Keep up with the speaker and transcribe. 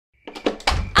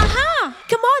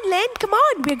Len. Come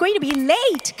on. We're going to be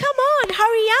late. Come on.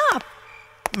 Hurry up.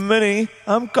 Minnie,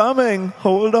 I'm coming.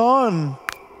 Hold on.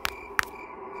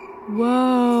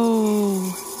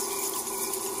 Whoa.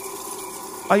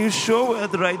 Are you sure we're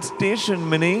at the right station,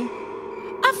 Minnie?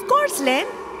 Of course, Len.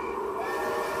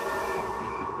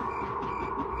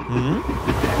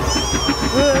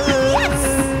 Yes!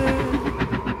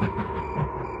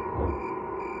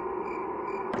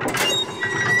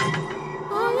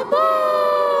 All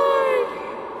aboard!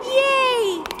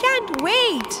 Yay! Can't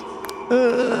wait!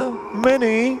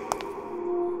 Minnie?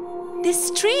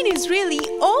 This train is really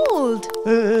old.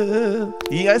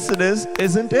 Yes, it is,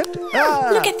 isn't it?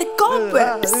 Look at the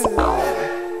cobwebs.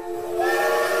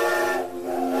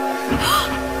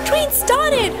 Train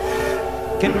started.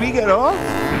 Can we get off?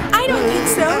 I don't think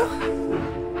so.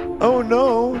 Oh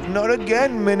no, not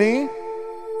again, Minnie.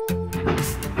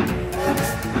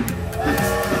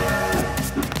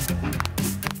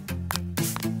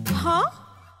 Huh?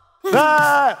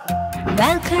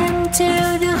 Welcome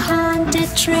to the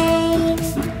haunted train.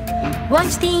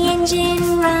 Watch the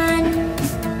engine run.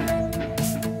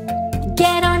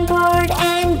 Get on board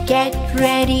and get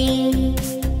ready.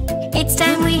 It's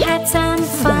time we had some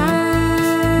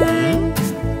fun.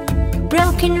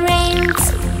 Broken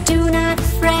rails, do not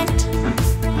fret.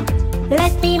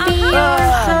 Let me be your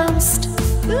host.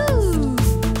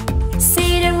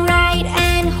 Sit upright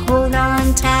and hold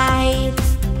on tight.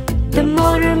 The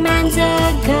motorman's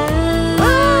a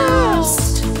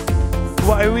ghost.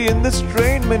 Why are we in this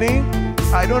train, Minnie?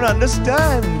 I don't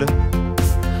understand.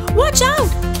 Watch out!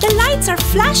 The lights are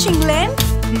flashing, Len.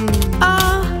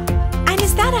 And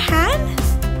is that a hand?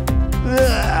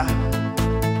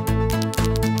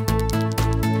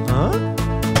 Huh?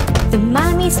 The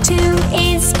mommy's tube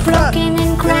is broken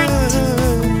and cracked.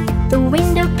 The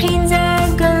window panes are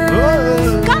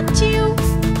gone. Got you!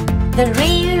 The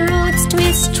railroads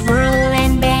twist, twirl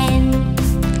and bend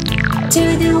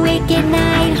to the wicked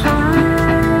night horn.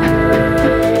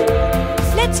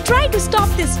 Let's try to stop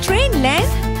this train, Len.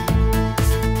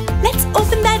 Let's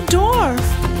open that door.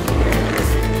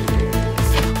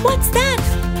 What's that?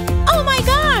 Oh my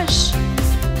gosh!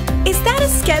 Is that a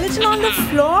skeleton on the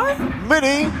floor?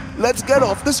 Minnie, let's get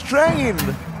off this train.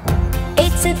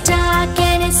 It's a dark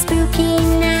and a spooky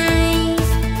night.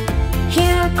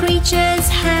 Here are creatures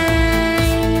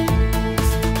hide.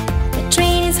 The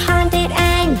train is haunted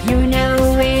and you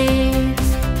know it.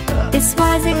 This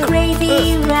was a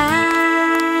crazy ride.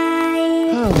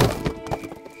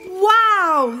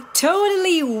 Wow!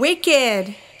 Totally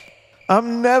wicked!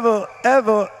 I'm never,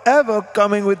 ever, ever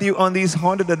coming with you on these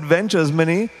haunted adventures,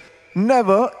 Minnie.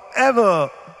 Never, ever.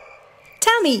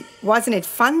 Tell me, wasn't it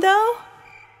fun though?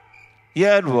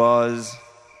 Yeah, it was.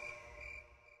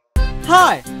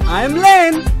 Hi, I'm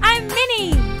Len. I'm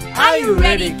Mini! Are you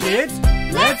ready, kids?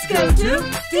 Let's go to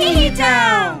Teehee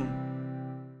Town.